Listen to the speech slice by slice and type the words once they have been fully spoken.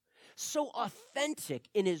so authentic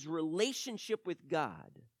in his relationship with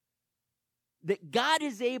God that God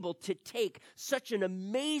is able to take such an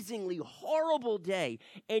amazingly horrible day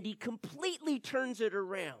and he completely turns it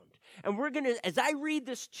around. And we're going to, as I read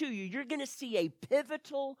this to you, you're going to see a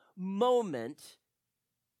pivotal moment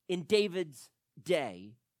in David's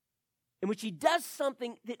day in which he does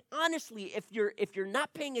something that honestly, if you're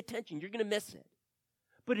not paying attention, you're going to miss it.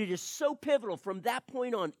 But it is so pivotal. From that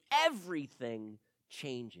point on, everything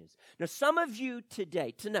changes. Now, some of you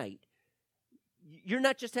tonight, you're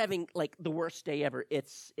not just having like the worst day ever.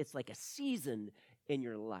 It's like a season in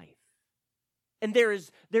your life. And there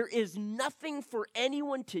is nothing for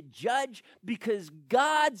anyone to judge because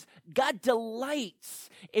God delights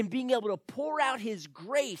in being able to pour out his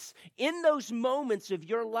grace in those moments of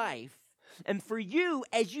your life. And for you,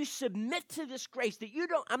 as you submit to this grace that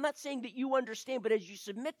I'm not saying that you understand, but as you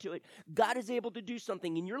submit to it, God is able to do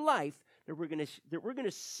something in your life that we're going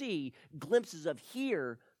to see glimpses of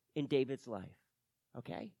here in David's life.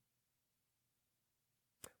 Okay?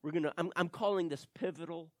 I'm calling this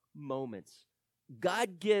pivotal moments. God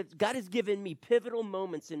has given me pivotal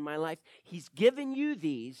moments in my life. He's given you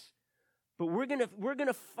these, but we're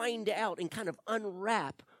gonna find out and kind of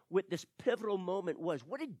unwrap what this pivotal moment was.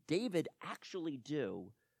 What did David actually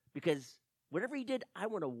do? Because whatever he did, I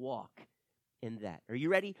want to walk in that. Are you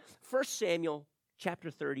ready? 1 Samuel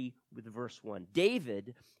chapter 30 with verse 1.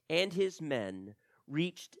 David and his men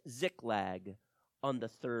reached Ziklag on the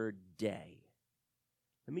third day.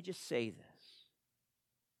 Let me just say this.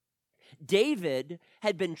 David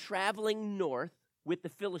had been traveling north with the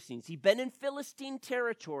Philistines. He'd been in Philistine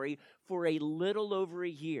territory for a little over a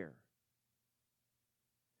year.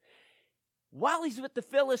 While he's with the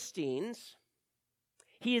Philistines,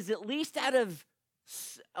 he is at least out of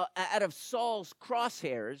Saul's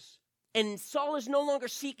crosshairs, and Saul is no longer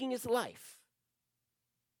seeking his life.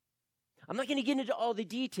 I'm not going to get into all the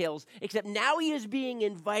details, except now he is being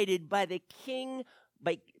invited by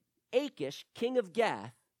Achish, king of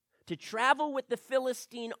Gath, to travel with the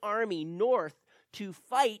Philistine army north to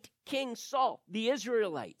fight King Saul, the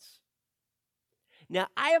Israelites. Now,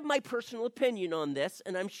 I have my personal opinion on this,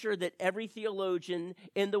 and I'm sure that every theologian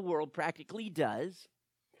in the world practically does.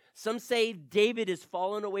 Some say David has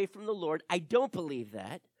fallen away from the Lord. I don't believe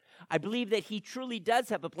that. I believe that he truly does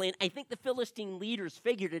have a plan. I think the Philistine leaders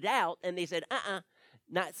figured it out, and they said,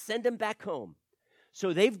 not send him back home.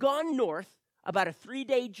 So they've gone north, about a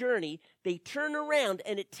 3-day journey. They turn around,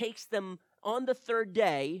 and it takes them on the third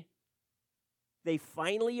day. They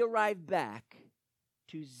finally arrive back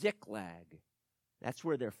to Ziklag. That's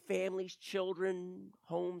where their families, children,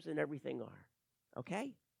 homes, and everything are.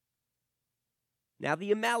 Okay? Now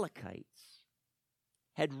the Amalekites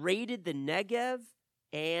had raided the Negev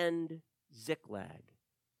and Ziklag.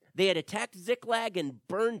 They had attacked Ziklag and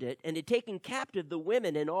burned it, and had taken captive the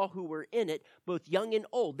women and all who were in it, both young and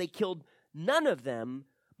old. They killed none of them,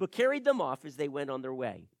 but carried them off as they went on their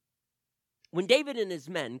way. When David and his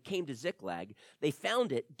men came to Ziklag, they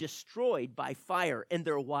found it destroyed by fire, and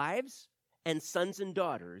their wives and sons and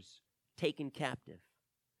daughters taken captive.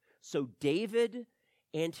 So David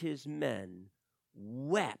and his men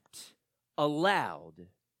wept aloud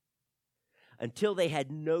until they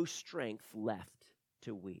had no strength left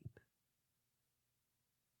to weep.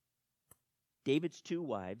 David's 2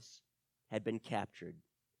 wives had been captured,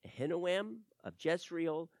 Ahinoam of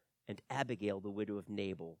Jezreel and Abigail, the widow of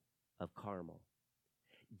Nabal of Carmel.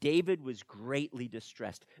 David was greatly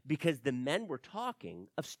distressed because the men were talking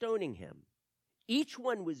of stoning him. Each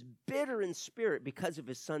one was bitter in spirit because of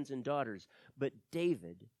his sons and daughters, but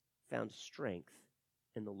David found strength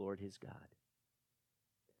in the Lord his God.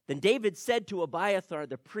 Then David said to Abiathar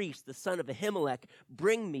the priest, the son of Ahimelech,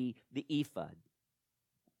 "Bring me the ephod."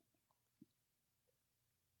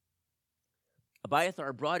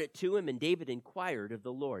 Abiathar brought it to him, and David inquired of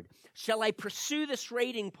the Lord, "Shall I pursue this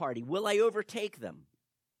raiding party? Will I overtake them?"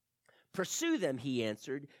 "Pursue them," he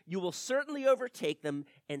answered. "You will certainly overtake them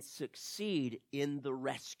and succeed in the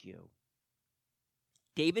rescue."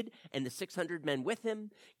 David and the 600 men with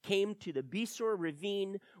him came to the Besor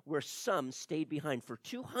ravine, where some stayed behind, for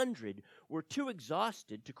 200 were too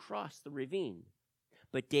exhausted to cross the ravine.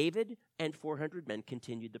 But David and 400 men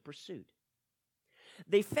continued the pursuit.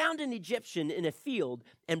 They found an Egyptian in a field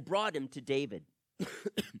and brought him to David.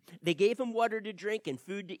 They gave him water to drink and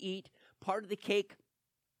food to eat, part of a cake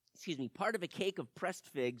of pressed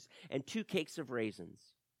figs and 2 cakes of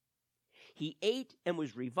raisins. He ate and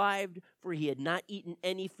was revived, for he had not eaten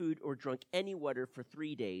any food or drunk any water for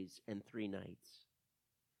 3 days and 3 nights.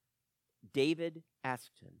 David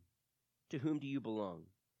asked him, "To whom do you belong,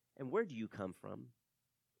 and where do you come from?"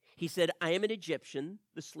 He said, I am an Egyptian,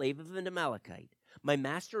 the slave of an Amalekite. My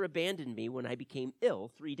master abandoned me when I became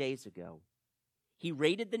ill 3 days ago. He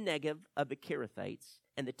raided the Negev of the Kerethites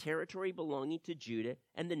and the territory belonging to Judah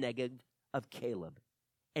and the Negev of Caleb,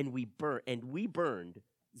 and we burned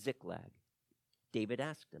Ziklag. David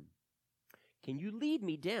asked him, can you lead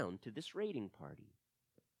me down to this raiding party?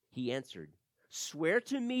 He answered, swear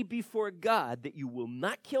to me before God that you will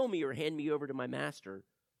not kill me or hand me over to my master,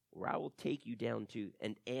 or I will take you down to,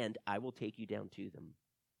 and I will take you down to them.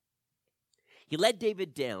 He led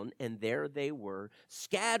David down, and there they were,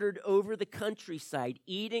 scattered over the countryside,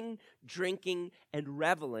 eating, drinking, and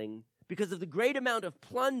reveling, because of the great amount of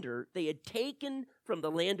plunder they had taken from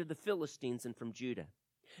the land of the Philistines and from Judah.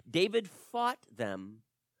 David fought them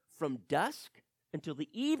from dusk until the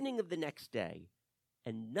evening of the next day,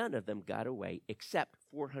 and none of them got away except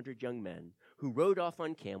 400 young men who rode off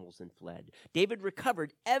on camels and fled. David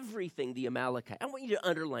recovered everything the Amalekite. I want you to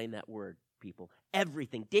underline that word, people.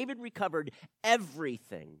 Everything. David recovered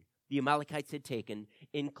everything the Amalekites had taken,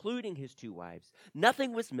 including his 2 wives.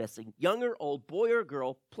 Nothing was missing, young or old, boy or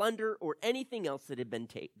girl, plunder, or anything else that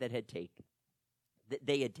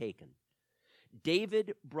they had taken.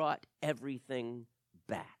 David brought everything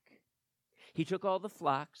back. He took all the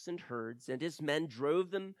flocks and herds, and his men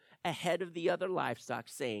drove them ahead of the other livestock,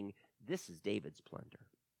 saying, this is David's plunder.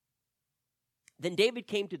 Then David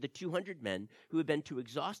came to the 200 men who had been too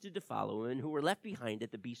exhausted to follow him and who were left behind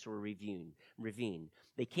at the Besor ravine.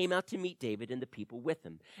 They came out to meet David and the people with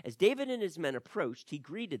him. As David and his men approached, he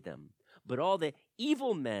greeted them. But all the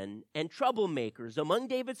evil men and troublemakers among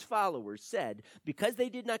David's followers said, because they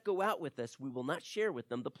did not go out with us, we will not share with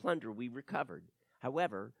them the plunder we recovered.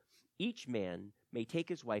 However, each man may take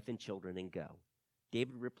his wife and children and go.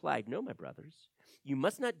 David replied, no, my brothers, you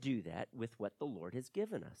must not do that with what the Lord has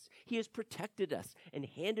given us. He has protected us and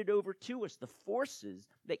handed over to us the forces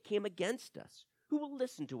that came against us. Who will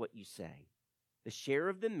listen to what you say? The share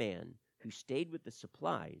of the man who stayed with the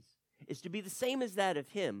supplies is to be the same as that of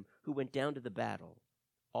him who went down to the battle.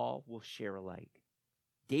 All will share alike.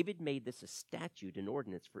 David made this a statute and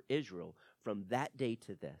ordinance for Israel from that day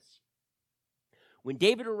to this. When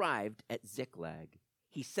David arrived at Ziklag,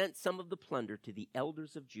 he sent some of the plunder to the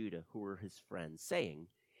elders of Judah who were his friends, saying,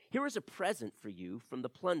 here is a present for you from the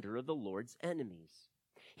plunder of the Lord's enemies.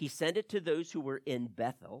 He sent it to those who were in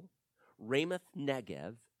Bethel, Ramoth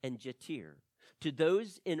Negev, and Jatir, to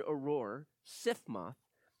those in Aroer, Siphmoth,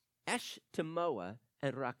 Eshtemoa,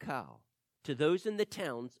 and Rakal, to those in the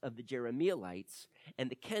towns of the Jerahmeelites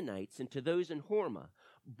and the Kenites, and to those in Hormah,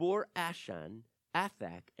 Bor Ashan,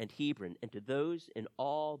 Aphek, and Hebron, and to those in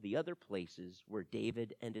all the other places where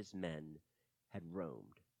David and his men had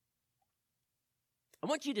roamed. I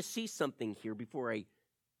want you to see something here before I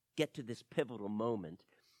get to this pivotal moment.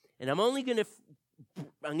 And I'm going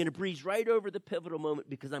to breeze right over the pivotal moment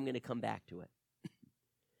because I'm going to come back to it.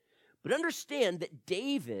 But understand that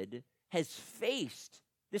David has faced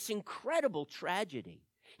this incredible tragedy.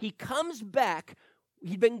 He comes back.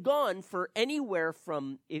 He'd been gone for anywhere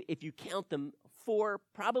from, if you count them, 4,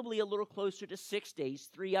 probably a little closer to 6 days,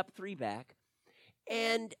 3 up, 3 back.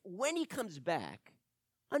 And when he comes back,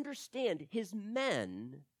 understand his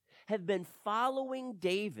men have been following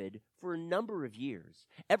David for a number of years,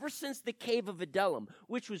 ever since the cave of Adullam,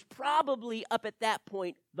 which was probably up at that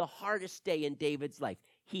point the hardest day in David's life.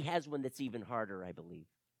 He has one that's even harder, I believe,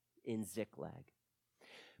 in Ziklag.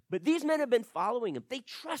 But these men have been following him. They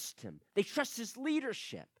trust him. They trust his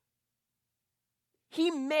leadership. He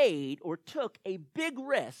made or took a big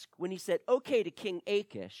risk when he said okay to King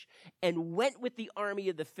Achish and went with the army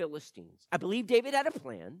of the Philistines. I believe David had a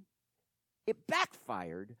plan. It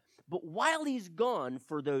backfired, but while he's gone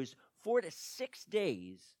for those 4 to 6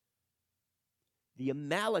 days, the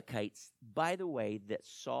Amalekites, by the way, that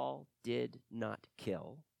Saul did not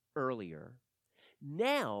kill earlier,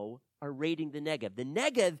 now are raiding the Negev. The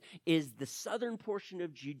Negev is the southern portion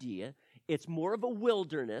of Judea. It's more of a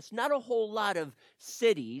wilderness, not a whole lot of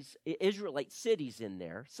cities, Israelite cities in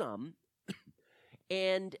there, some.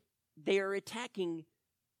 And they are attacking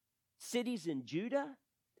cities in Judah,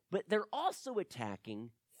 but they're also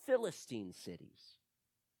attacking Philistine cities.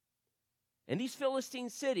 And these Philistine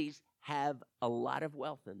cities have a lot of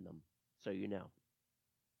wealth in them, so you know.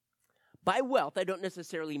 By wealth, I don't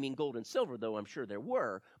necessarily mean gold and silver, though I'm sure there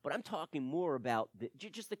were, but I'm talking more about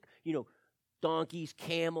just the donkeys,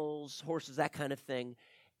 camels, horses, that kind of thing.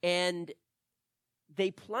 And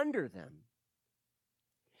they plunder them.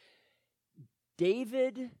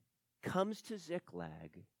 David comes to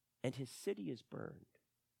Ziklag, and his city is burned.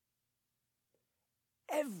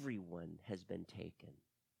 Everyone has been taken.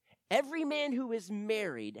 Every man who is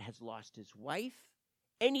married has lost his wife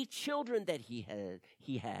Any children that he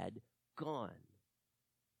had gone.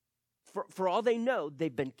 For all they know,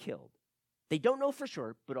 they've been killed. They don't know for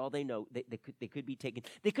sure, but all they know, they could be taken.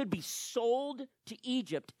 They could be sold to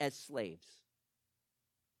Egypt as slaves.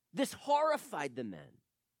 This horrified the men.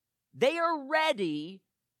 They are ready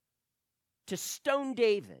to stone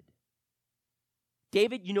David.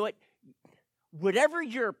 David, you know what? Whatever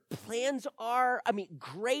your plans are, I mean,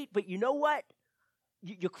 great, but you know what?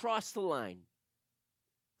 You crossed the line.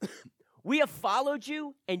 We have followed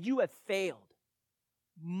you, and you have failed.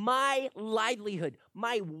 My livelihood,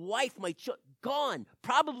 my wife, my children, gone,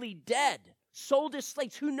 probably dead, sold as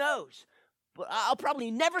slaves, who knows? But I'll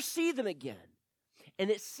probably never see them again. And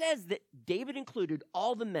it says that David included,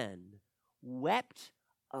 all the men wept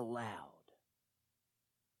aloud.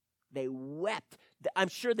 They wept. I'm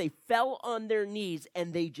sure they fell on their knees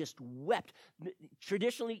and they just wept.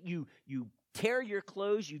 Traditionally, you tear your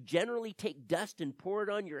clothes, you generally take dust and pour it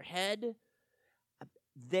on your head.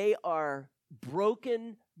 They are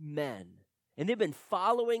broken men. And they've been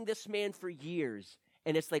following this man for years.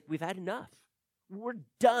 And it's like, we've had enough. We're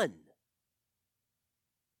done.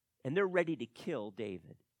 And they're ready to kill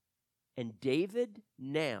David. And David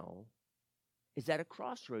now is at a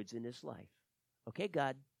crossroads in his life. Okay,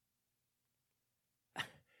 God,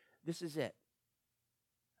 this is it.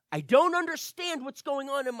 I don't understand what's going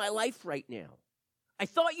on in my life right now. I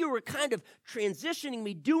thought you were kind of transitioning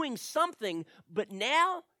me, doing something, but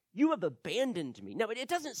now you have abandoned me. Now, it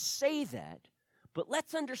doesn't say that, but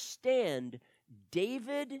let's understand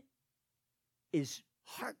David is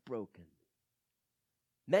heartbroken.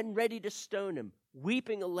 Men ready to stone him,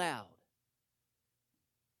 weeping aloud.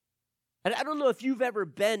 And I don't know if you've ever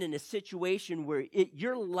been in a situation where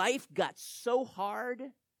your life got so hard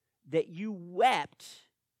that you wept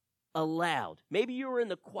aloud. Maybe you were in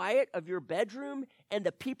the quiet of your bedroom and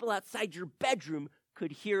the people outside your bedroom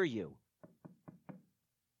could hear you.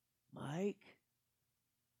 Mike,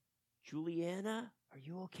 Juliana, are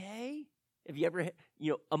you okay? Have you ever,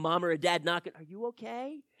 a mom or a dad knocking, are you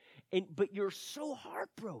okay? But you're so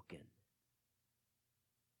heartbroken.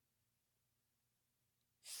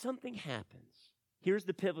 Something happens. Here's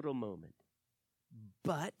the pivotal moment.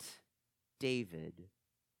 But David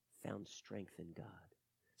found strength in God.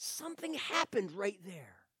 Something happened right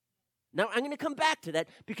there. Now, I'm going to come back to that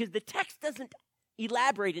because the text doesn't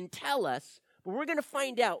elaborate and tell us, but we're going to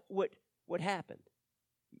find out what happened.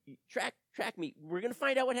 Track me. We're going to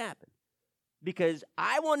find out what happened. Because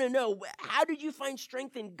I want to know, how did you find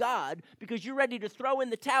strength in God? Because you're ready to throw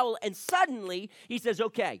in the towel, and suddenly he says,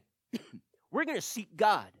 okay, we're going to seek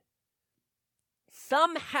God.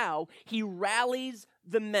 Somehow he rallies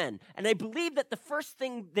the men. And I believe that the first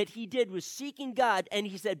thing that he did was seeking God, and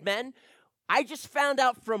he said, men, I just found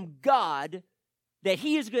out from God that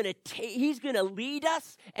he's going to lead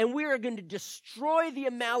us, and we are going to destroy the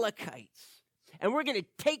Amalekites. And we're going to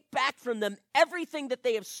take back from them everything that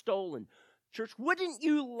they have stolen. Church, wouldn't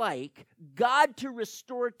you like God to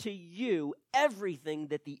restore to you everything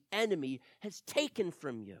that the enemy has taken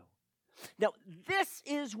from you? Now, this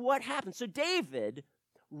is what happens. So David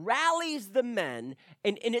rallies the men,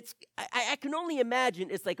 and it's, I can only imagine,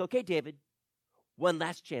 it's like, okay, David, one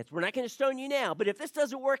last chance. We're not going to stone you now, but if this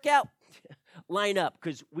doesn't work out, line up,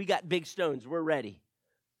 because we got big stones. We're ready.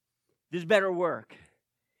 This better work.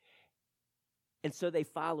 And so they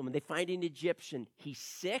follow him, and they find an Egyptian. He's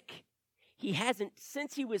sick. He hasn't,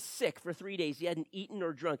 since he was sick for 3 days, he hadn't eaten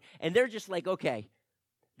or drunk. And they're just like, okay,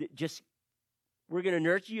 we're going to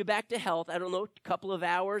nurture you back to health. I don't know, a couple of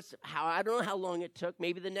hours. I don't know how long it took,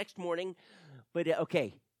 maybe the next morning. But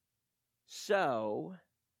okay, so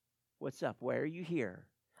what's up? Why are you here?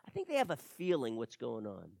 I think they have a feeling what's going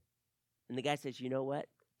on. And the guy says, you know what?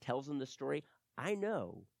 Tells them the story. I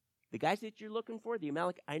know. The guys that you're looking for, the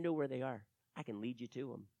Amalek, I know where they are. I can lead you to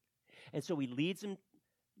them. And so he leads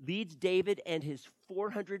David and his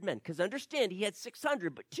 400 men. Because understand, he had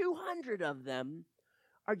 600, but 200 of them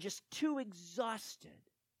are just too exhausted.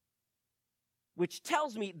 Which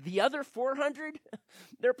tells me the other 400,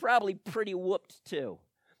 they're probably pretty whooped too.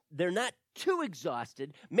 They're not too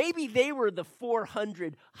exhausted. Maybe they were the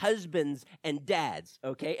 400 husbands and dads,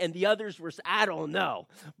 okay? And the others were, I don't know.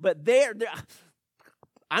 But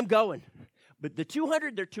I'm going. But the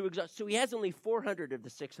 200, they're too exhausted. So he has only 400 of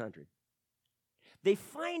the 600. They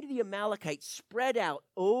find the Amalekites spread out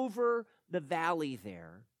over the valley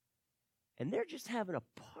there, and they're just having a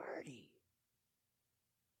party.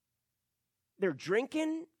 They're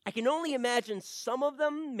drinking. I can only imagine some of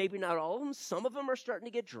them, maybe not all of them, some of them are starting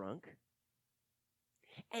to get drunk.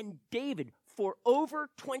 And David, for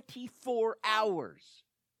over 24 hours,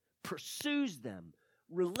 pursues them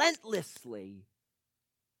relentlessly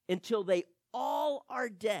until they all are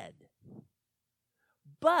dead.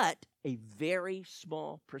 But a very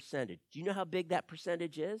small percentage. Do you know how big that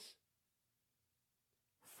percentage is?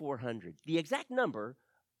 400. The exact number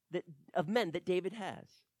of men that David has.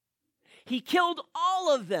 He killed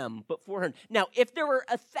all of them but 400. Now, if there were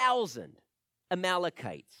 1,000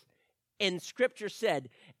 Amalekites, and Scripture said,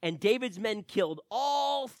 and David's men killed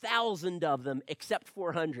all 1,000 of them except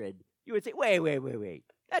 400, you would say, wait.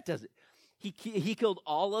 That doesn't. He killed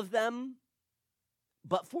all of them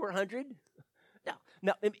but 400?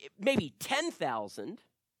 Now, maybe 10,000.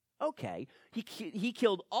 Okay. He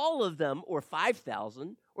killed all of them, or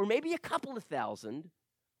 5,000, or maybe a couple of thousand,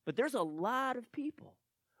 but there's a lot of people.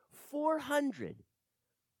 400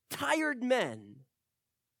 tired men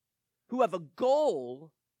who have a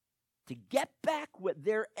goal to get back what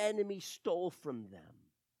their enemy stole from them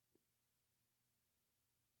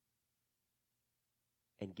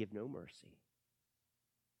and give no mercy.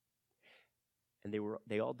 And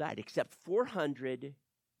they all died except 400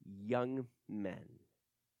 young men.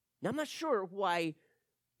 Now, I'm not sure why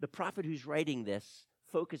the prophet who's writing this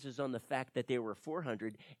focuses on the fact that there were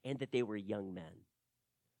 400 and that they were young men.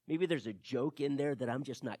 Maybe there's a joke in there that I'm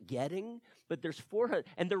just not getting, but there's 400,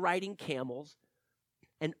 and they're riding camels,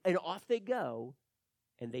 and off they go,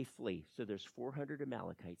 and they flee. So there's 400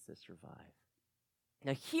 Amalekites that survive.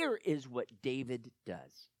 Now, here is what David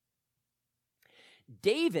does.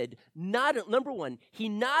 David, number one, he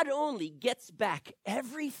not only gets back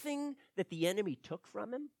everything that the enemy took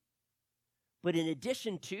from him, but in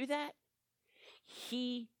addition to that,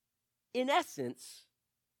 he, in essence,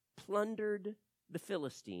 plundered the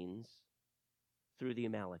Philistines through the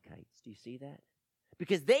Amalekites. Do you see that?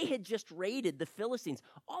 Because they had just raided the Philistines.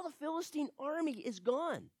 All the Philistine army is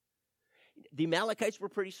gone. The Amalekites were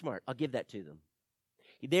pretty smart. I'll give that to them.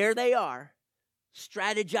 There they are,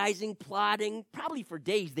 strategizing, plotting, probably for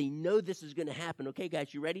days. They know this is going to happen. Okay,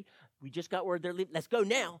 guys, you ready? We just got word they're leaving. Let's go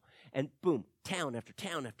now. And boom, town after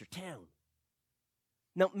town after town.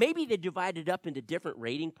 Now, maybe they divided up into different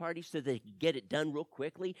raiding parties so they could get it done real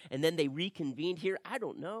quickly, and then they reconvened here. I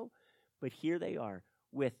don't know. But here they are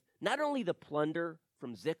with not only the plunder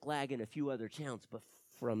from Ziklag and a few other towns, but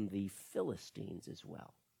from the Philistines as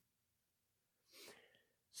well.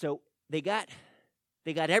 So they got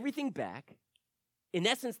everything back. In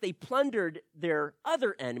essence, they plundered their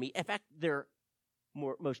other enemy, in fact, their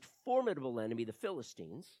most formidable enemy, the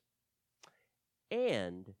Philistines.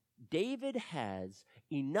 And David has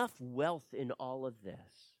enough wealth in all of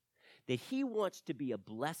this that he wants to be a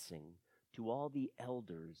blessing to all the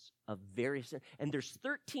elders of various, and there's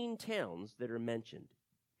 13 towns that are mentioned.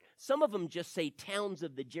 Some of them just say towns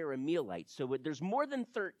of the Jerahmeelites, so there's more than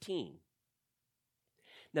 13.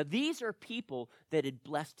 Now, these are people that had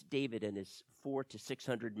blessed David and his 400 to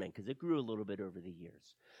 600 men, because it grew a little bit over the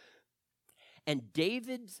years. And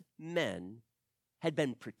David's men had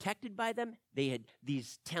been protected by them.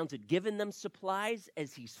 These towns had given them supplies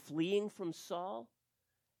as he's fleeing from Saul,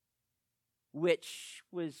 which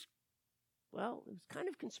was, well, it was kind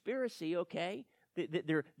of conspiracy, okay?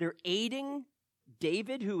 They're aiding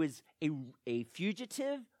David, who is a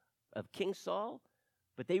fugitive of King Saul,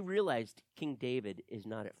 but they realized King David is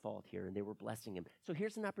not at fault here, and they were blessing him. So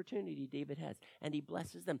here's an opportunity David has, and he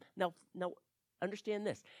blesses them. Now understand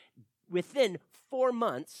this. Within 4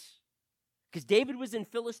 months, because David was in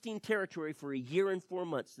Philistine territory for 1 year and 4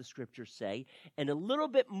 months, the scriptures say, and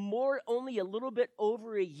only a little bit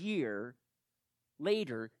over a year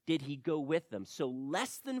later did he go with them. So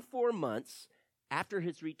less than 4 months after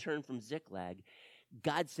his return from Ziklag,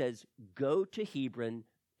 God says, go to Hebron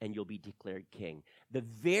and you'll be declared king. The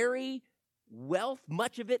very wealth,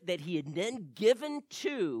 much of it that he had then given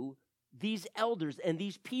to these elders and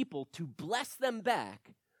these people to bless them back,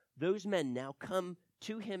 those men now come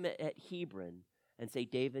to him at Hebron and say,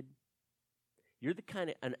 David, you're the kind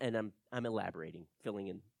of, and I'm elaborating, filling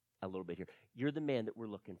in a little bit here. You're the man that we're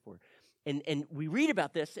looking for. And we read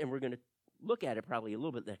about this, and we're going to look at it probably a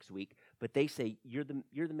little bit next week, but they say, you're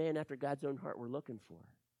the man after God's own heart we're looking for.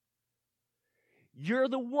 You're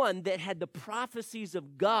the one that had the prophecies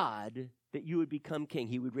of God that you would become king.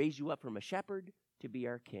 He would raise you up from a shepherd to be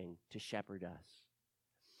our king, to shepherd us.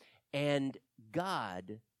 And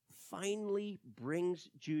God finally brings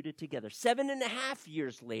Judah together. 7.5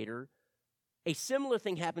 years later, a similar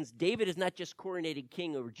thing happens. David is not just coronated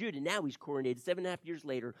king over Judah. Now he's coronated 7.5 years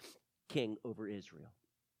later, king over Israel.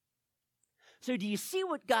 So do you see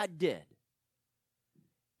what God did?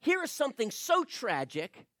 Here is something so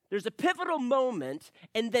tragic. There's a pivotal moment,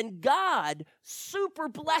 and then God super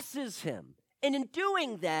blesses him. And in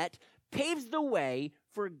doing that, paves the way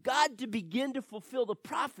for God to begin to fulfill the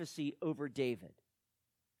prophecy over David.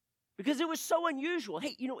 because it was so unusual.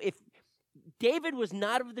 Hey, if David was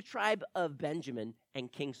not of the tribe of Benjamin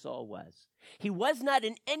and King Saul was, he was not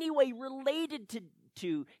in any way related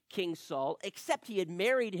to King Saul, except he had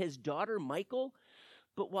married his daughter Michal.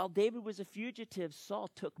 But while David was a fugitive, Saul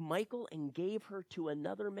took Michal and gave her to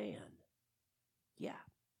another man. Yeah.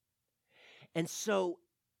 And so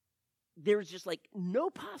there's just like no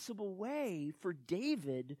possible way for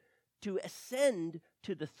David to ascend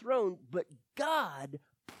to the throne, but God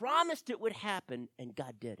promised it would happen, and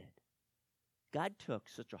God did it. God took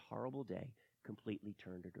such a horrible day, completely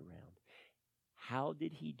turned it around. How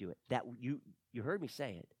did he do it? That you heard me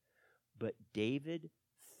say it, but David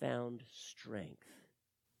found strength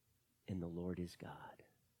in the Lord his God.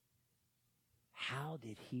 How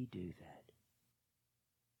did he do that?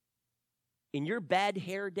 In your bad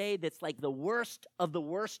hair day that's like the worst of the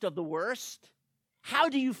worst of the worst, how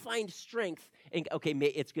do you find strength? And okay,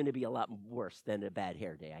 it's going to be a lot worse than a bad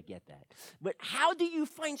hair day. I get that. But how do you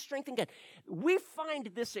find strength in God? We find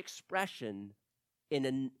this expression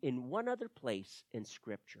in one other place in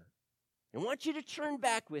Scripture. I want you to turn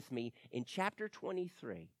back with me in chapter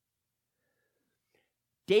 23.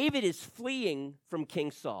 David is fleeing from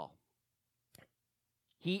King Saul.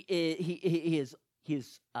 He is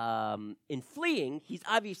in fleeing, he's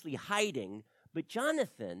obviously hiding, but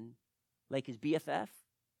Jonathan, like his BFF,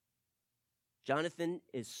 Jonathan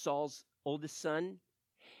is Saul's oldest son.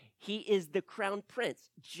 He is the crown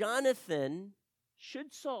prince. Jonathan,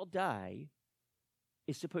 should Saul die,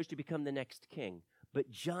 is supposed to become the next king. But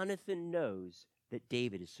Jonathan knows that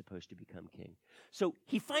David is supposed to become king. So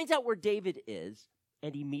he finds out where David is,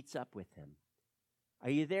 and he meets up with him. Are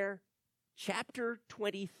you there? Chapter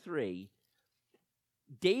 23.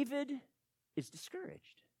 David is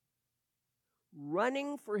discouraged,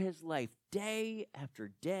 running for his life day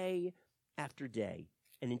after day after day.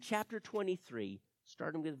 And in chapter 23,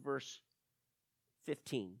 starting with verse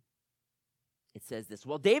 15, it says this: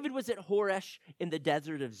 While David was at Horesh in the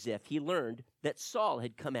desert of Ziph, he learned that Saul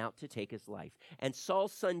had come out to take his life. And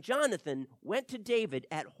Saul's son Jonathan went to David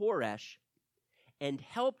at Horesh and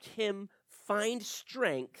helped him find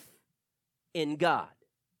strength in God.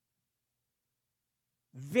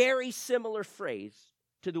 Very similar phrase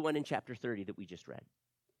to the one in chapter 30 that we just read.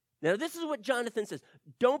 Now, this is what Jonathan says.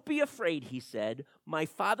 Don't be afraid, he said. My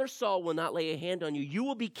father Saul will not lay a hand on you. You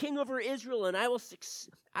will be king over Israel, and I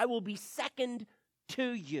will be second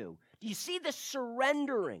to you. Do you see the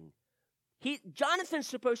surrendering? Jonathan's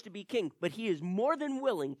supposed to be king, but he is more than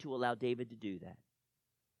willing to allow David to do that.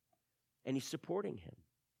 And he's supporting him.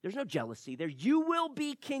 There's no jealousy there. You will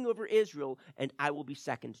be king over Israel, and I will be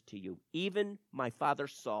second to you. Even my father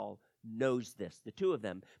Saul knows this. The two of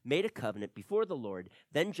them made a covenant before the Lord.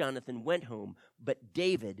 Then Jonathan went home, but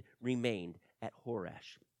David remained at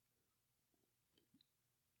Horesh.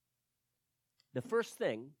 The first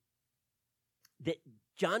thing that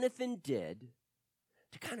Jonathan did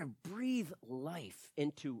to kind of breathe life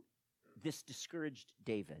into this discouraged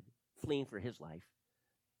David, fleeing for his life,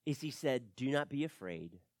 is he said, do not be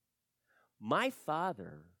afraid. My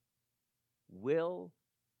father will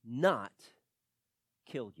not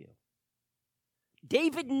kill you.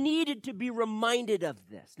 David needed to be reminded of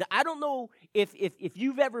this. Now, I don't know if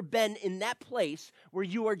you've ever been in that place where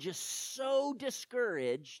you are just so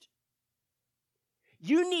discouraged.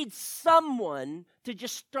 You need someone to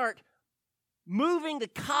just start moving the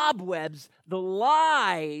cobwebs, the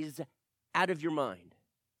lies out of your mind.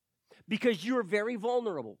 Because you're very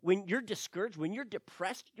vulnerable. When you're discouraged, when you're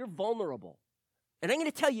depressed, you're vulnerable. And I'm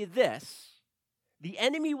going to tell you this. The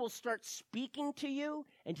enemy will start speaking to you,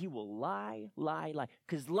 and he will lie.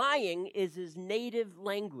 Because lying is his native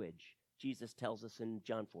language, Jesus tells us in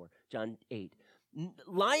John 8.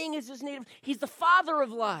 Lying is his native. He's the father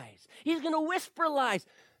of lies. He's going to whisper lies.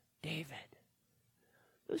 David,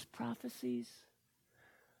 those prophecies,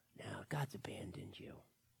 no, God's abandoned you.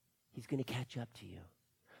 He's going to catch up to you.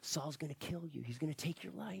 Saul's going to kill you. He's going to take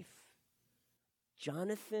your life.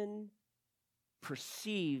 Jonathan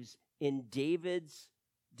perceives in David's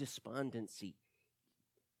despondency,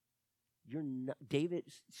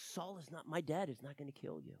 Saul is not, my dad is not going to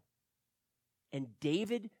kill you. And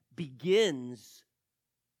David begins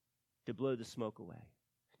to blow the smoke away.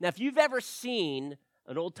 Now, if you've ever seen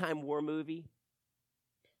an old-time war movie,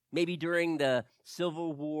 maybe during the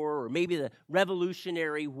Civil War or maybe the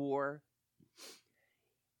Revolutionary War,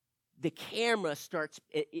 the camera starts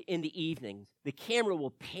in the evenings. The camera will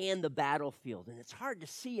pan the battlefield, and it's hard to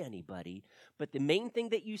see anybody, but the main thing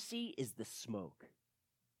that you see is the smoke.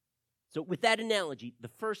 So with that analogy, the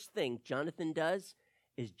first thing Jonathan does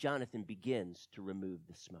is Jonathan begins to remove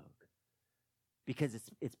the smoke. because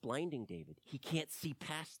it's blinding David. He can't see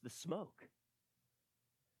past the smoke.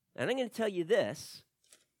 And I'm going to tell you this.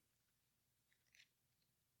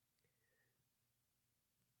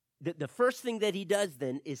 The first thing that he does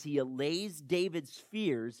then is he allays David's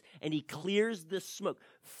fears and he clears the smoke.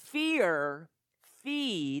 Fear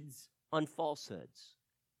feeds on falsehoods.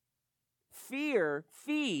 Fear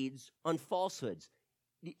feeds on falsehoods.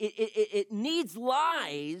 It needs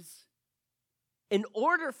lies in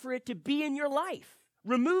order for it to be in your life.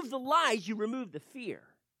 Remove the lies, you remove the fear.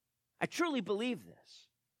 I truly believe this.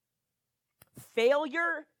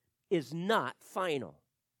 Failure is not final.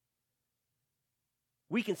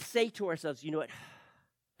 We can say to ourselves, you know what?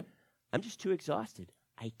 I'm just too exhausted.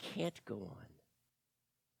 I can't go on.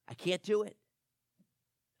 I can't do it.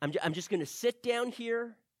 I'm just going to sit down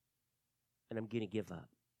here and I'm going to give up.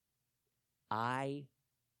 I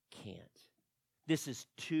can't. This is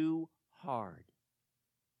too hard.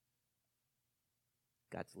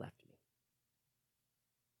 God's left me.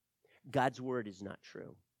 God's word is not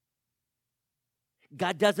true.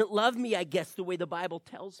 God doesn't love me, I guess, the way the Bible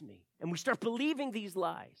tells me. And we start believing these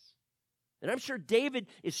lies. And I'm sure David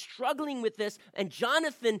is struggling with this, and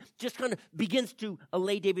Jonathan just kind of begins to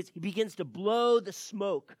allay David. He begins to blow the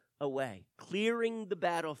smoke away, clearing the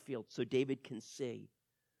battlefield so David can see.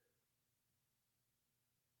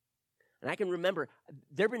 And I can remember,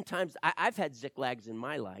 there have been times I've had Ziklags in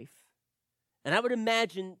my life, and I would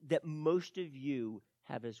imagine that most of you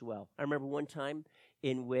have as well. I remember one time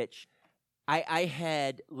in which I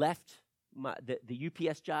had left the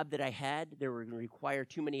UPS job that I had. They were going to require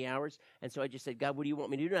too many hours. And so I just said, God, what do you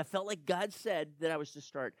want me to do? And I felt like God said that I was to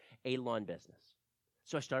start a lawn business.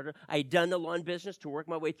 So I had done the lawn business to work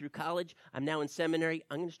my way through college. I'm now in seminary.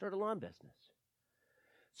 I'm going to start a lawn business.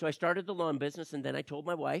 So I started the lawn business, and then I told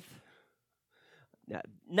my wife.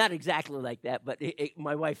 Not exactly like that, but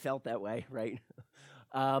my wife felt that way, right?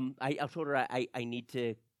 I told her I need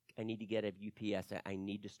to get a UPS. I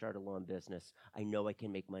need to start a lawn business. I know I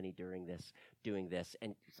can make money doing this.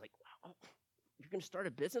 And it's like, wow, you're going to start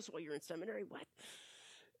a business while you're in seminary? What?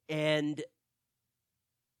 And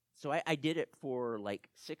so I did it for like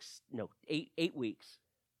 8 weeks.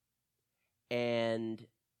 And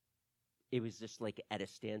it was just like at a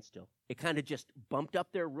standstill. It kind of just bumped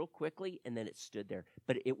up there real quickly, and then it stood there.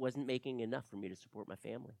 But it wasn't making enough for me to support my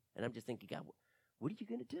family. And I'm just thinking, God, what are you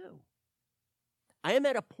going to do? I am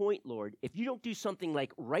at a point, Lord, if you don't do something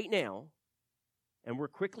like right now, and we're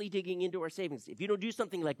quickly digging into our savings, if you don't do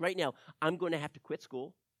something like right now, I'm going to have to quit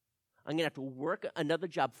school. I'm going to have to work another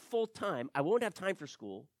job full time. I won't have time for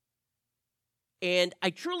school. And I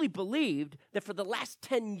truly believed that for the last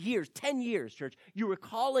 10 years, church, you were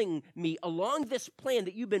calling me along this plan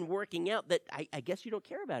that you've been working out that I guess you don't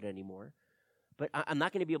care about anymore. But I'm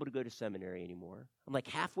not going to be able to go to seminary anymore. I'm like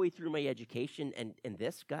halfway through my education, and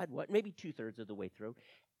this, God, what? Maybe 2/3 of the way through.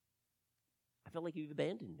 I felt like you've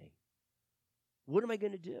abandoned me. What am I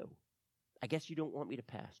going to do? I guess you don't want me to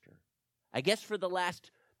pastor. I guess for the last,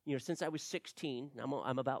 since I was 16,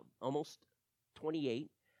 I'm about almost 28,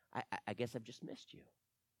 I guess I've just missed you.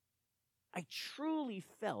 I truly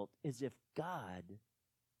felt as if God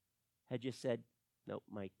had just said, nope,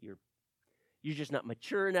 Mike, you're just not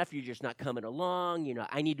mature enough. You're just not coming along.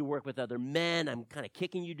 I need to work with other men. I'm kind of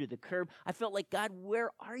kicking you to the curb. I felt like, God,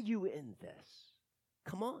 where are you in this?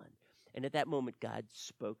 Come on. And at that moment, God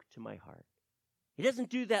spoke to my heart. He doesn't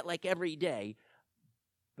do that like every day,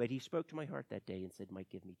 but he spoke to my heart that day and said, Mike,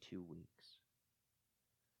 give me 2 weeks.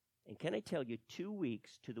 And can I tell you, 2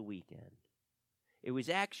 weeks to the weekend. It was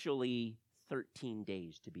actually 13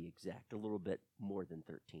 days to be exact, a little bit more than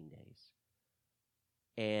 13 days.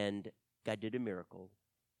 And God did a miracle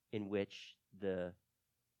in which the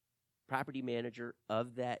property manager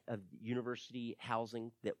of university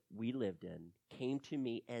housing that we lived in came to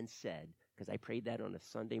me and said, because I prayed that on a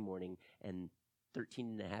Sunday morning, and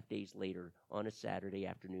 13 and a half days later on a Saturday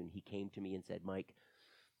afternoon, he came to me and said, Mike,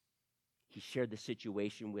 he shared the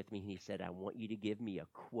situation with me, and he said, I want you to give me a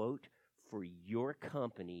quote for your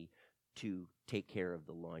company to take care of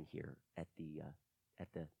the lawn here at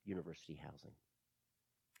the university housing.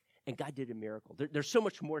 And God did a miracle. There's so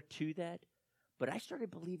much more to that, but I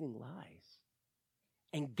started believing lies.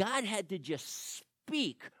 And God had to just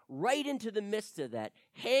speak right into the midst of that.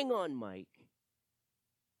 Hang on, Mike,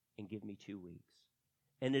 and give me 2 weeks.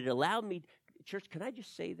 And it allowed me, church, can I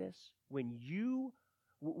just say this? When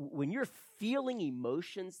you're feeling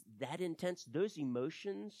emotions that intense, those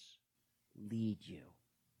emotions lead you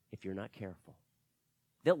if you're not careful.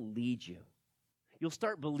 They'll lead you. You'll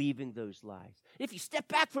start believing those lies. If you step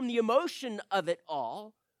back from the emotion of it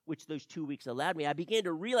all, which those 2 weeks allowed me, I began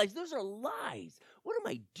to realize those are lies. What am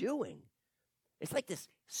I doing? It's like this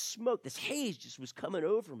smoke, this haze just was coming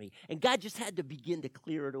over me. And God just had to begin to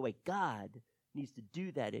clear it away. God needs to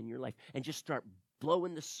do that in your life and just start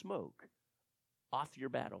blowing the smoke off your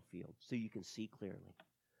battlefield so you can see clearly.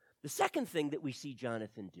 The second thing that we see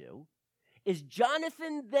Jonathan do is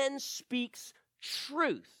Jonathan then speaks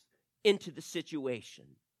truth into the situation.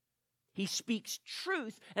 He speaks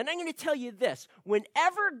truth, and I'm going to tell you this.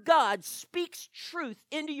 Whenever God speaks truth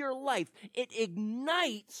into your life, it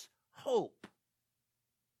ignites hope.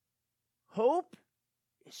 Hope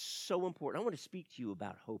is so important. I want to speak to you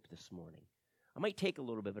about hope this morning. I might take a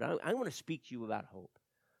little bit, but I want to speak to you about hope.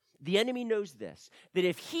 The enemy knows this, that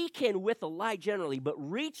if he can, with a lie generally, but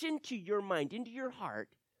reach into your mind, into your heart,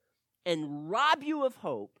 and rob you of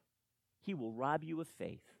hope, he will rob you of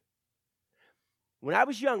faith. When I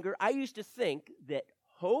was younger, I used to think that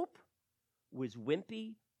hope was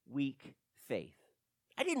wimpy, weak faith.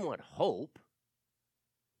 I didn't want hope.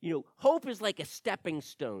 You know, hope is like a stepping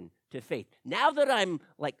stone to faith. Now that I'm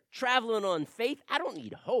like traveling on faith, I don't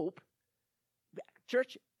need hope.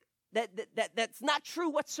 Church, that's not true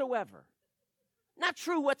whatsoever. Not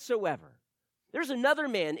true whatsoever. There's another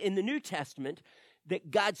man in the New Testament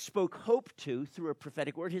that God spoke hope to through a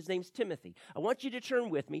prophetic word. His name's Timothy. I want you to turn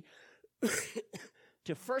with me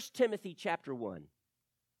to 1 Timothy chapter 1.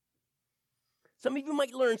 Some of you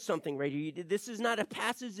might learn something right here. This is not a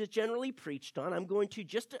passage that's generally preached on. I'm going to,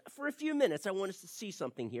 for a few minutes, I want us to see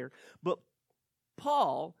something here. But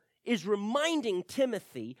Paul is reminding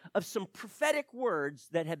Timothy of some prophetic words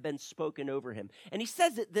that have been spoken over him. And he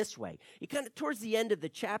says it this way. He kind of, towards the end of the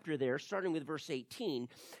chapter there, starting with verse 18,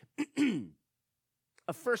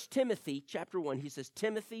 of 1 Timothy chapter 1, he says,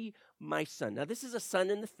 Timothy, my son. Now, this is a son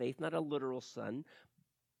in the faith, not a literal son,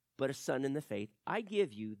 but a son in the faith. I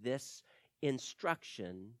give you this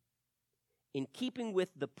instruction in keeping with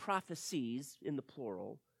the prophecies, in the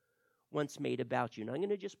plural, once made about you. Now, I'm going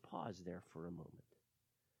to just pause there for a moment.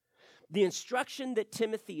 The instruction that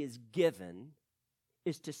Timothy is given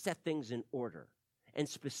is to set things in order. And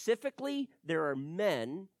specifically, there are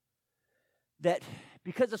men that,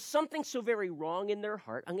 because of something so very wrong in their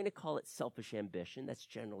heart, I'm going to call it selfish ambition. That's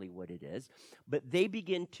generally what it is. But they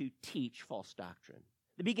begin to teach false doctrine.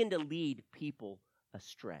 They begin to lead people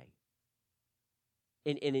astray.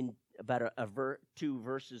 And in about two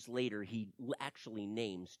verses later, he actually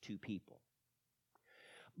names two people.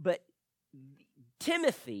 But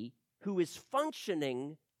Timothy, who is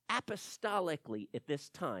functioning apostolically at this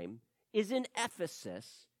time, is in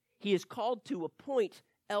Ephesus. He is called to appoint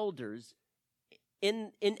elders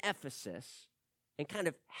in Ephesus and kind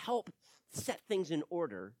of help set things in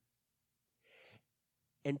order.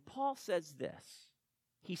 And Paul says this.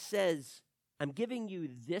 He says, I'm giving you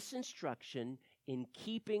this instruction in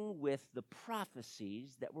keeping with the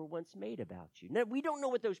prophecies that were once made about you. Now, we don't know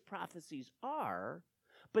what those prophecies are,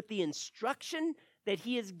 but the instruction that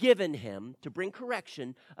he has given him to bring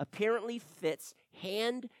correction apparently fits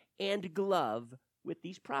hand and glove with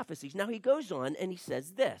these prophecies. Now, he goes on and he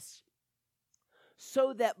says this.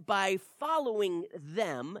 So that by following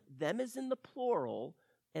them is in the plural,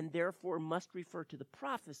 and therefore must refer to the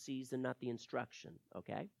prophecies and not the instruction,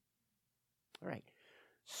 okay? All right.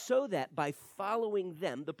 So that by following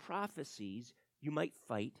them, the prophecies, you might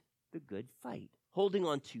fight the good fight, holding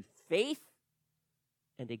on to faith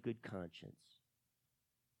and a good conscience.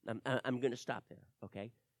 I'm going to stop there,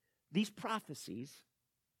 okay? These prophecies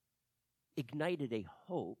ignited a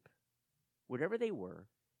hope, whatever they were,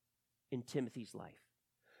 in Timothy's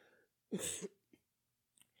life.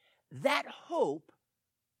 That hope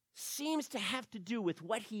seems to have to do with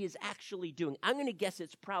what he is actually doing. I'm going to guess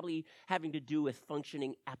it's probably having to do with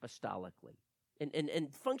functioning apostolically.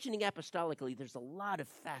 And functioning apostolically, there's a lot of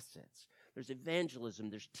facets. There's evangelism,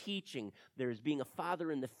 there's teaching, there's being a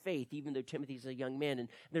father in the faith, even though Timothy's a young man. And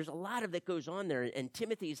there's a lot of that goes on there. And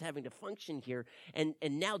Timothy is having to function here. And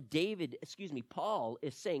now Paul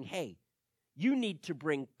is saying, hey, you need to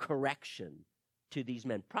bring correction to these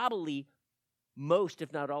men. Probably most,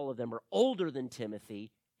 if not all of them, are older than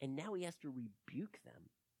Timothy. And now he has to rebuke them.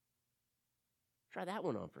 Try that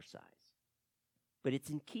one on for size. But it's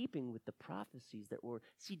in keeping with the prophecies that were,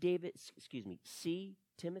 see,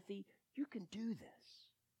 Timothy, you can do this.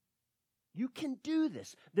 You can do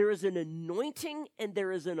this. There is an anointing and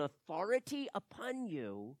there is an authority upon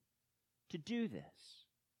you to do this.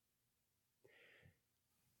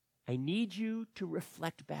 I need you to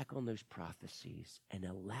reflect back on those prophecies and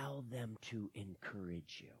allow them to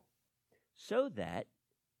encourage you so that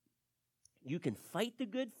you can fight the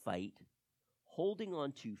good fight, holding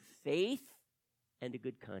on to faith and a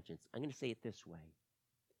good conscience. I'm going to say it this way.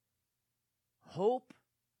 Hope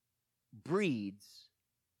breeds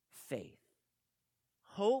faith.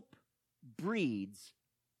 Hope breeds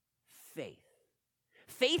faith.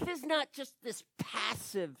 Faith is not just this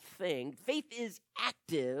passive thing. Faith is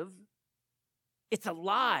active. It's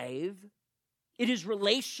alive. It is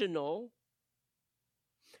relational.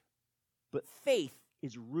 But faith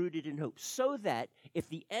is rooted in hope, so that if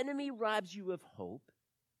the enemy robs you of hope,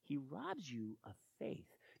 he robs you of faith.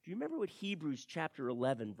 Do you remember what Hebrews chapter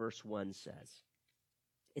 11, verse 1 says?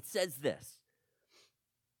 It says this: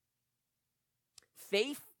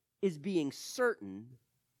 faith is being certain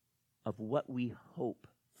of what we hope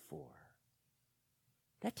for.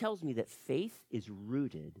 That tells me that faith is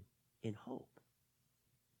rooted in hope.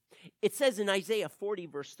 It says in Isaiah 40,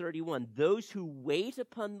 verse 31, those who wait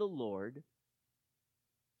upon the Lord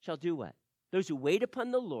shall do what? Those who wait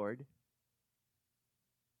upon the Lord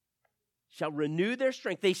shall renew their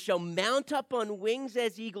strength. They shall mount up on wings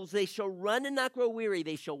as eagles. They shall run and not grow weary.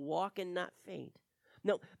 They shall walk and not faint.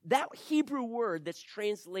 Now, that Hebrew word that's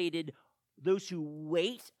translated those who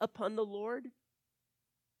wait upon the Lord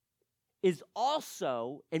is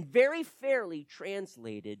also, and very fairly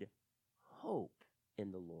translated, hope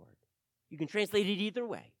in the Lord. You can translate it either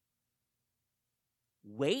way.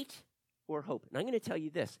 Wait or hope. And I'm going to tell you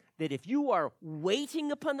this, that if you are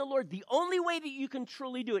waiting upon the Lord, the only way that you can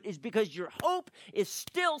truly do it is because your hope is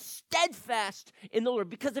still steadfast in the Lord.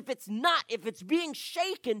 Because if it's not, if it's being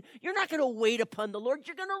shaken, you're not going to wait upon the Lord.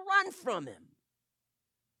 You're going to run from him.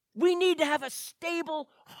 We need to have a stable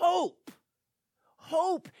hope.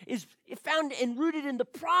 Hope is found and rooted in the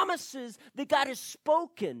promises that God has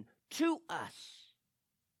spoken to us.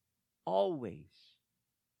 Always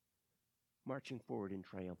marching forward in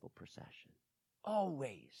triumphal procession.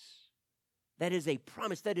 Always. That is a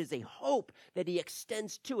promise. That is a hope that he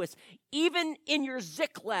extends to us. Even in your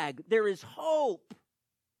Ziklag, there is hope.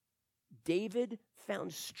 David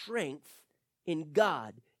found strength in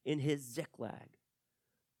God in his Ziklag.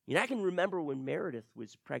 You know, I can remember when Meredith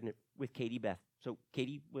was pregnant with Katie Beth. So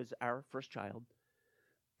Katie was our first child.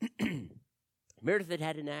 Meredith had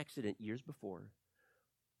had an accident years before.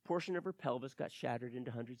 Portion of her pelvis got shattered into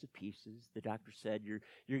hundreds of pieces. The doctor said,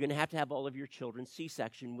 you're going to have all of your children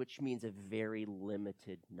C-section, which means a very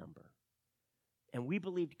limited number. And we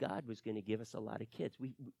believed God was going to give us a lot of kids.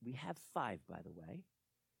 We have 5, by the way.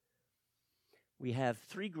 We have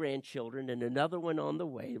 3 grandchildren and another one on the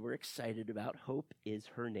way we're excited about. Hope is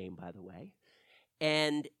her name, by the way.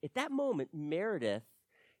 And at that moment, Meredith,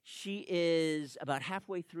 she is about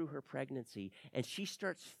halfway through her pregnancy, and she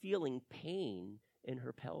starts feeling pain in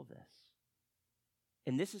her pelvis.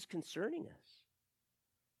 And this is concerning us.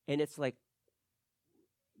 And it's like,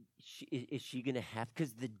 is she going to have,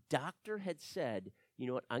 because the doctor had said, you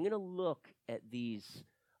know what, I'm going to look at these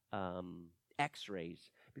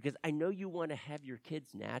x-rays, because I know you want to have your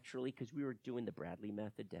kids naturally, because we were doing the Bradley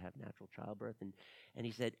method to have natural childbirth. And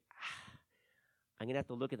he said, I'm going to have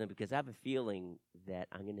to look at them because I have a feeling that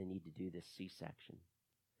I'm going to need to do this C-section.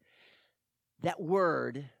 That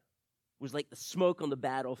word was like the smoke on the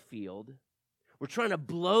battlefield. We're trying to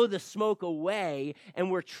blow the smoke away,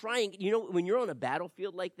 and we're trying, you know, when you're on a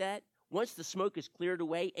battlefield like that, once the smoke is cleared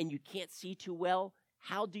away and you can't see too well,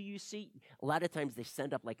 how do you see? A lot of times they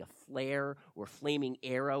send up like a flare or flaming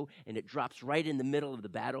arrow, and it drops right in the middle of the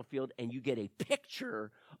battlefield, and you get a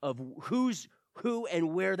picture of who's who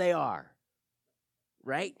and where they are.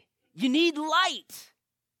 Right? You need light.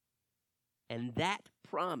 And that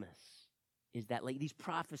promise is that, like, these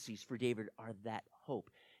prophecies for David are that hope.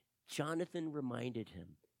 Jonathan reminded him,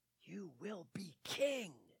 you will be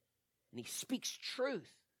king. And he speaks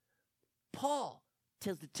truth. Paul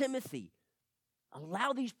tells to Timothy,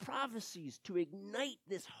 allow these prophecies to ignite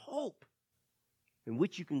this hope in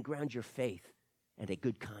which you can ground your faith and a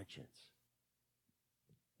good conscience.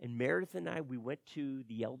 And Meredith and I, we went to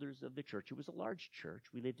the elders of the church. It was a large church.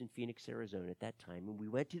 We lived in Phoenix, Arizona at that time. And we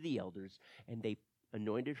went to the elders, and they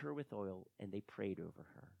anointed her with oil, and they prayed over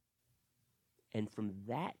her. And from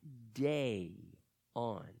that day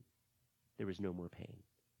on, there was no more pain.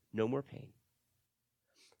 No more pain.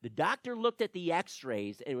 The doctor looked at the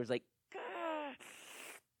x-rays and was like,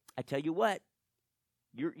 I tell you what,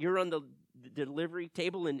 you're on the delivery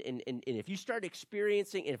table, and if you start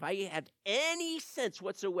experiencing, and if I have any sense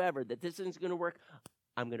whatsoever that this isn't going to work,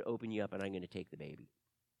 I'm going to open you up and I'm going to take the baby.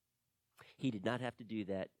 He did not have to do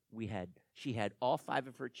that. She had all 5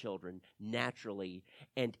 of her children naturally,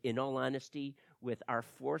 and in all honesty, with our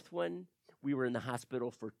 4th one, we were in the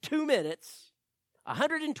hospital for 2 minutes,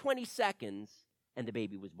 120 seconds, and the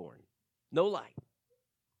baby was born. No lie.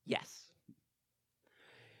 Yes.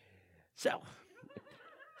 So,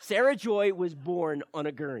 Sarah Joy was born on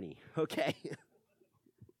a gurney, okay?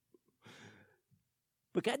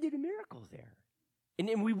 But God did a miracle there.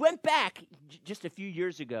 And we went back just a few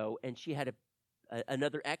years ago, and she had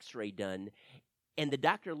another x-ray done, and the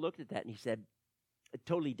doctor looked at that, and he said, a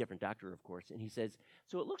totally different doctor, of course, and he says,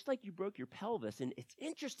 so it looks like you broke your pelvis, and it's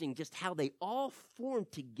interesting just how they all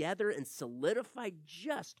formed together and solidified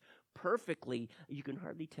just perfectly. You can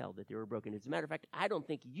hardly tell that they were broken. As a matter of fact, I don't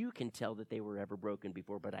think you can tell that they were ever broken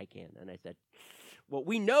before, but I can. And I said, well,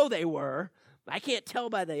 we know they were. I can't tell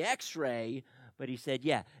by the x-ray. But he said,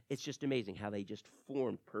 yeah, it's just amazing how they just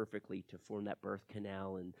formed perfectly to form that birth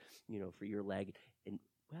canal and, for your leg. And,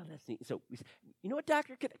 well, that's neat. So we said, you know what,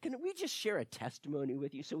 doctor, can we just share a testimony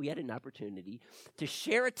with you? So we had an opportunity to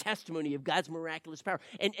share a testimony of God's miraculous power.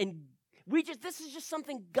 And this is just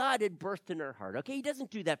something God had birthed in our heart, okay? He doesn't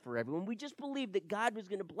do that for everyone. We just believed that God was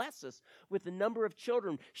going to bless us with a number of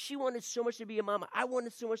children. She wanted so much to be a mama. I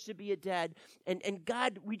wanted so much to be a dad. And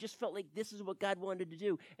God, we just felt like this is what God wanted to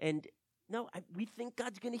do. And no, we think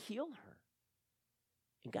God's going to heal her.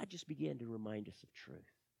 And God just began to remind us of truth.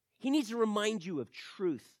 He needs to remind you of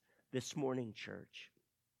truth this morning, church.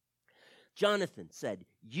 Jonathan said,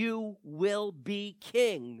 you will be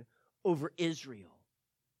king over Israel.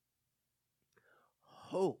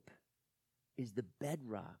 Hope is the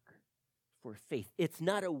bedrock for faith. It's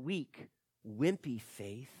not a weak, wimpy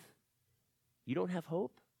faith. You don't have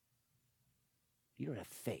hope? You don't have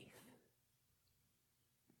faith.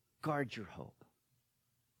 Guard your hope.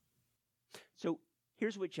 So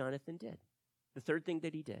here's what Jonathan did. The third thing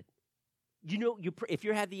that he did. If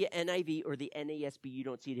you have the NIV or the NASB, you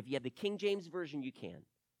don't see it. If you have the King James Version, you can.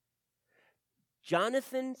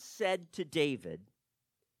 Jonathan said to David,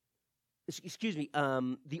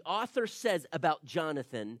 the author says about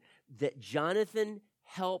Jonathan that Jonathan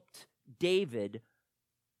helped David,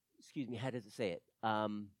 how does it say it?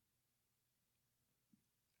 I'm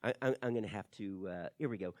going to have to, here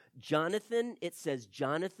we go. It says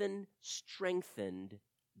Jonathan strengthened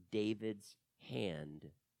David's hand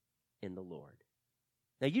in the Lord.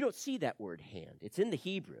 Now, you don't see that word hand. It's in the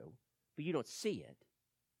Hebrew, but you don't see it.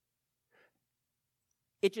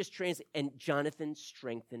 It just translates, and Jonathan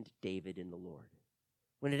strengthened David in the Lord.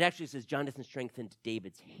 When it actually says Jonathan strengthened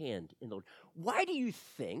David's hand in the Lord. Why do you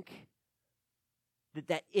think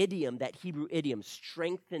that idiom, that Hebrew idiom,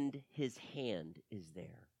 strengthened his hand is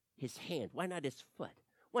there? His hand. Why not his foot?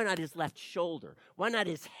 Why not his left shoulder? Why not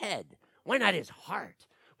his head? Why not his heart?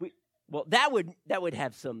 That would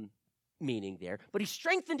have some meaning there. But he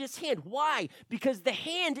strengthened his hand. Why? Because the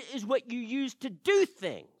hand is what you use to do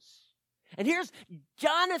things. And here's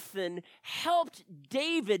Jonathan helped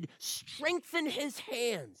David strengthen his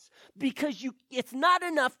hands, because it's not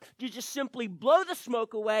enough to just simply blow the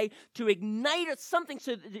smoke away, to ignite something,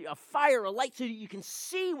 a fire, a light, so that you can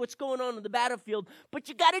see what's going on in the battlefield, but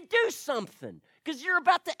you got to do something because you're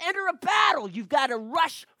about to enter a battle. You've got to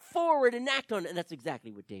rush forward and act on it. And that's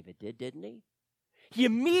exactly what David did, didn't he? He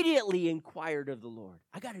immediately inquired of the Lord.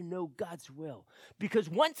 I got to know God's will. Because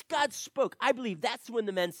once God spoke, I believe that's when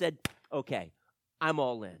the men said, okay, I'm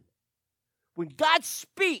all in. When God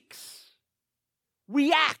speaks,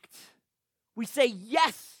 we act. We say,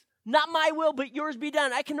 yes, not my will, but yours be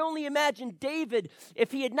done. I can only imagine David,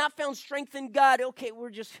 if he had not found strength in God, okay,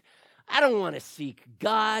 I don't want to seek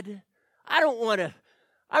God.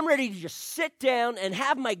 I'm ready to just sit down and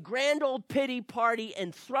have my grand old pity party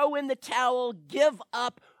and throw in the towel, give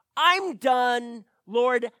up. I'm done,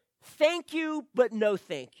 Lord. Thank you, but no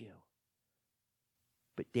thank you.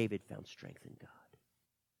 But David found strength in God.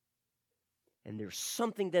 And there's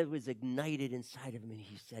something that was ignited inside of him, and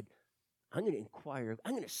he said, I'm going to inquire.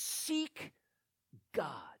 I'm going to seek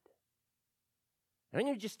God. And I'm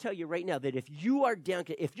going to just tell you right now that if you are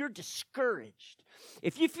if you're discouraged,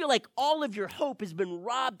 if you feel like all of your hope has been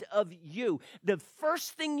robbed of you, the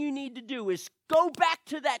first thing you need to do is go back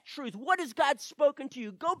to that truth. What has God spoken to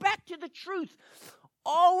you? Go back to the truth.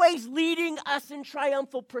 Always leading us in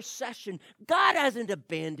triumphal procession. God hasn't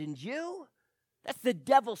abandoned you. That's the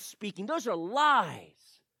devil speaking. Those are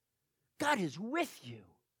lies. God is with you.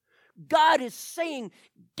 God is saying,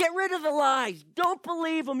 get rid of the lies. Don't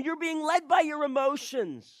believe them. You're being led by your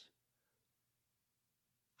emotions.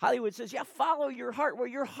 Hollywood says, yeah, follow your heart. Well,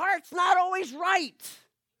 your heart's not always right.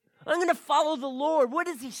 I'm going to follow the Lord. What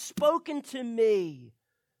has he spoken to me?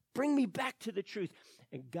 Bring me back to the truth.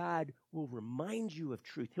 And God will remind you of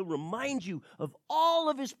truth. He'll remind you of all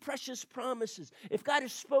of his precious promises. If God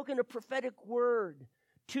has spoken a prophetic word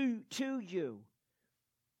to you,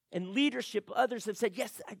 and leadership, others have said,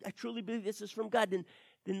 yes, I truly believe this is from God, then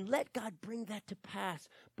let God bring that to pass.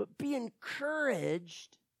 But be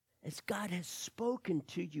encouraged as God has spoken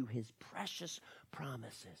to you his precious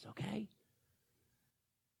promises, okay?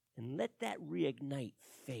 And let that reignite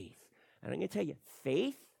faith. And I'm going to tell you,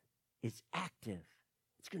 faith is active.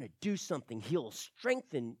 It's going to do something. He'll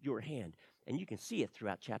strengthen your hand. And you can see it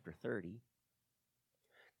throughout chapter 30.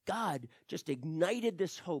 God just ignited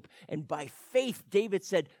this hope. And by faith, David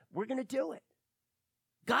said, we're going to do it.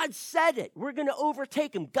 God said it. We're going to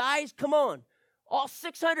overtake him. Guys, come on. All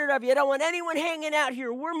 600 of you. I don't want anyone hanging out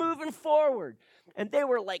here. We're moving forward. And they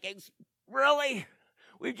were like, really?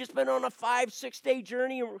 We've just been on a 5-6 day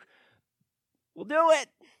journey. We'll do it.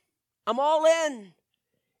 I'm all in.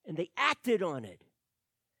 And they acted on it.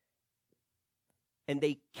 And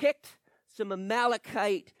they kicked some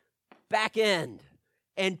Amalekite back end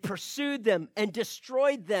and pursued them and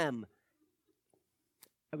destroyed them.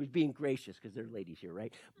 I was being gracious because there are ladies here,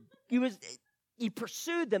 right? He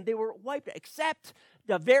pursued them. They were wiped, except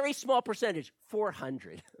the very small percentage,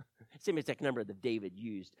 400. Same exact number that David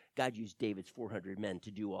used. God used David's 400 men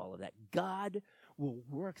to do all of that. God will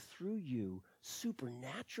work through you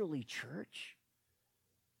supernaturally, church.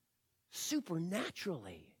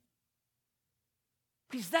 Supernaturally.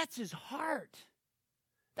 Because that's his heart.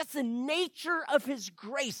 That's the nature of his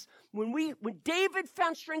grace. When David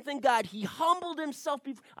found strength in God, he humbled himself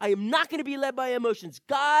before. I am not going to be led by emotions.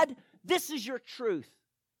 God, this is your truth.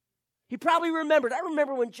 He probably remembered. I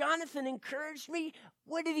remember when Jonathan encouraged me.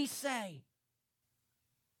 What did he say?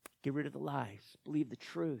 Get rid of the lies. Believe the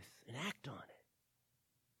truth and act on it.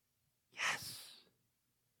 Yes.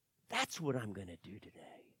 That's what I'm going to do today.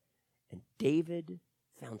 And David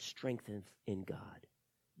found strength in God.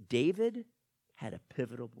 David had a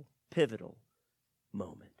pivotal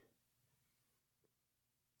moment.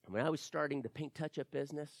 And when I was starting the paint touch-up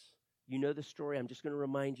business, you know the story. I'm just going to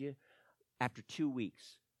remind you. After 2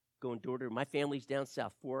 weeks, going door to door, my family's down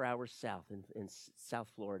south, 4 hours south in South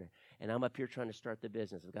Florida, and I'm up here trying to start the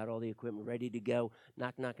business. I've got all the equipment ready to go.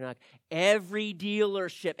 Knock, knock, knock. Every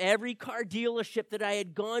dealership, every car dealership that I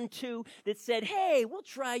had gone to that said, hey, we'll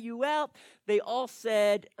try you out, they all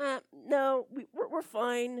said, no, we're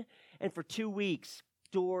fine. And for 2 weeks,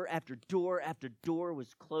 door after door after door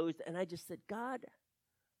was closed. And I just said, God,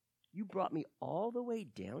 you brought me all the way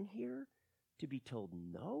down here to be told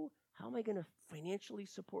no? How am I going to financially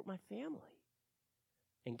support my family?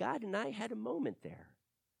 And God and I had a moment there.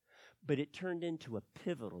 But it turned into a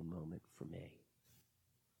pivotal moment for me.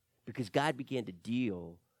 Because God began to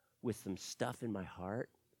deal with some stuff in my heart.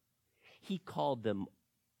 He called them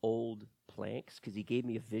old planks because he gave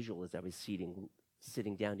me a visual as I was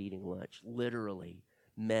sitting down eating lunch. Literally,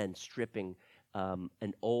 men stripping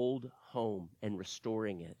an old home and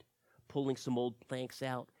restoring it, pulling some old planks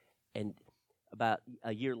out. And about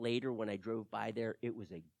a year later, when I drove by there, it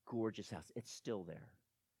was a gorgeous house. It's still there.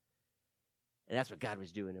 And that's what God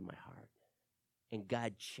was doing in my heart. And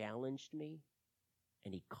God challenged me,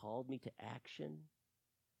 and he called me to action.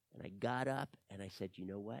 And I got up, and I said, you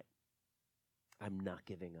know what? I'm not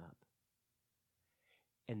giving up.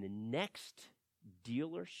 And the next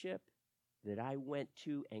dealership that I went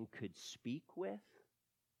to and could speak with,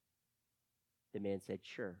 the man said,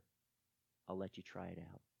 sure, I'll let you try it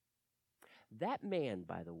out. That man,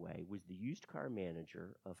 by the way, was the used car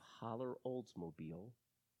manager of Holler Oldsmobile,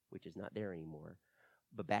 which is not there anymore,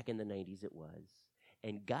 but back in the 90s it was.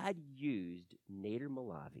 And God used Nader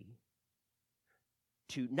Malavi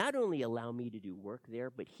to not only allow me to do work there,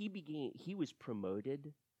 but he was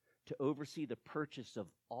promoted to oversee the purchase of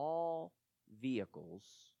all vehicles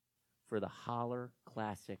for the Holler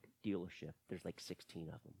Classic dealership. There's like 16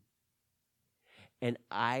 of them. And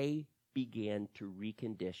I began to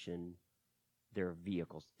recondition their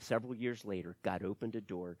vehicles. Several years later, God opened a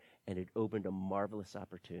door, and it opened a marvelous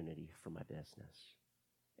opportunity for my business.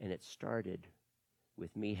 And it started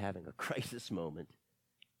with me having a crisis moment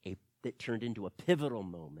that turned into a pivotal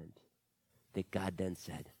moment that God then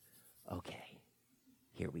said, okay,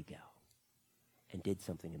 here we go, and did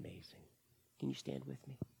something amazing. Can you stand with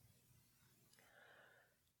me?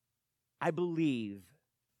 I believe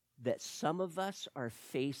that some of us are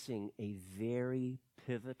facing a very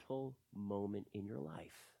pivotal moment in your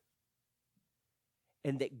life.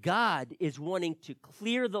 And that God is wanting to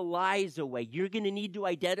clear the lies away. You're going to need to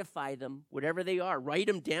identify them, whatever they are. Write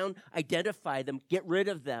them down, identify them, get rid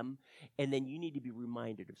of them. And then you need to be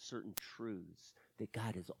reminded of certain truths that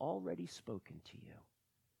God has already spoken to you.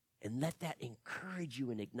 And let that encourage you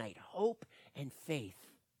and ignite hope and faith.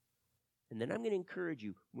 And then I'm going to encourage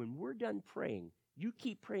you, when we're done praying, you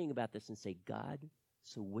keep praying about this and say, God,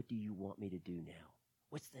 so what do you want me to do now?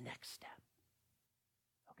 What's the next step?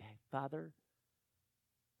 Okay, Father,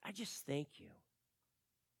 I just thank you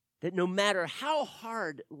that no matter how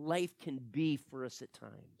hard life can be for us at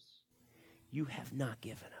times, you have not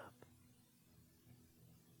given up.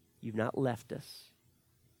 You've not left us.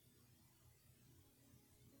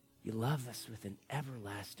 You love us with an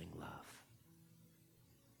everlasting love.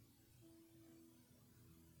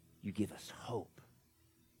 You give us hope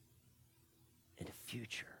and a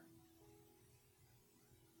future.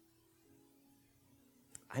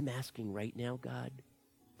 I'm asking right now, God,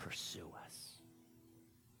 pursue us.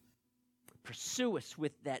 Pursue us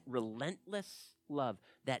with that relentless love,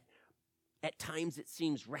 that at times it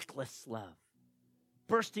seems reckless love,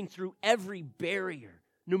 bursting through every barrier,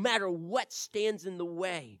 no matter what stands in the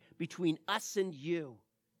way between us and you.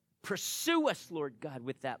 Pursue us, Lord God,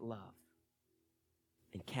 with that love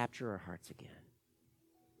and capture our hearts again.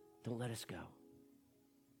 Don't let us go.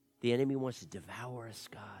 The enemy wants to devour us,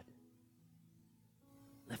 God.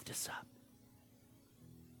 Lift us up.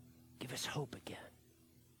 Give us hope again.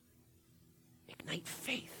 Ignite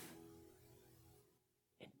faith.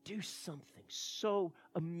 And do something so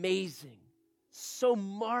amazing, so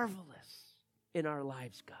marvelous in our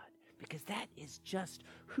lives, God, because that is just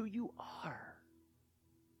who you are.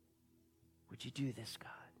 Would you do this,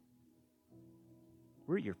 God?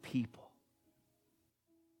 We're your people.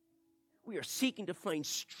 We are seeking to find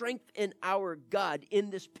strength in our God in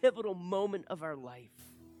this pivotal moment of our life.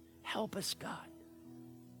 Help us, God.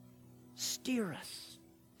 Steer us.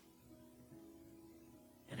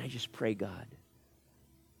 And I just pray, God,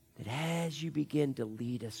 that as you begin to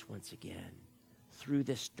lead us once again through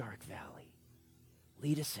this dark valley,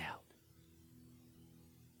 lead us out.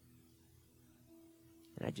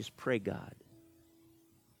 And I just pray, God,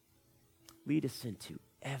 lead us into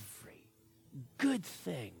every good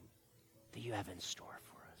thing that you have in store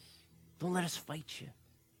for us. Don't let us fight you.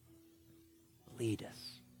 Lead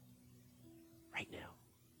us right now.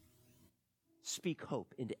 Speak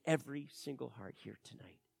hope into every single heart here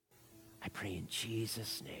tonight. I pray in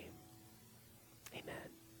Jesus' name. Amen.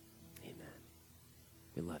 Amen.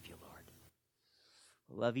 We love you, Lord.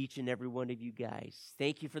 I love each and every one of you guys.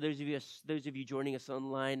 Thank you for those of you joining us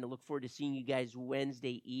online. I look forward to seeing you guys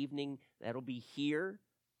Wednesday evening. That'll be here.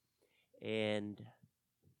 And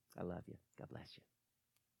I love you. God bless you.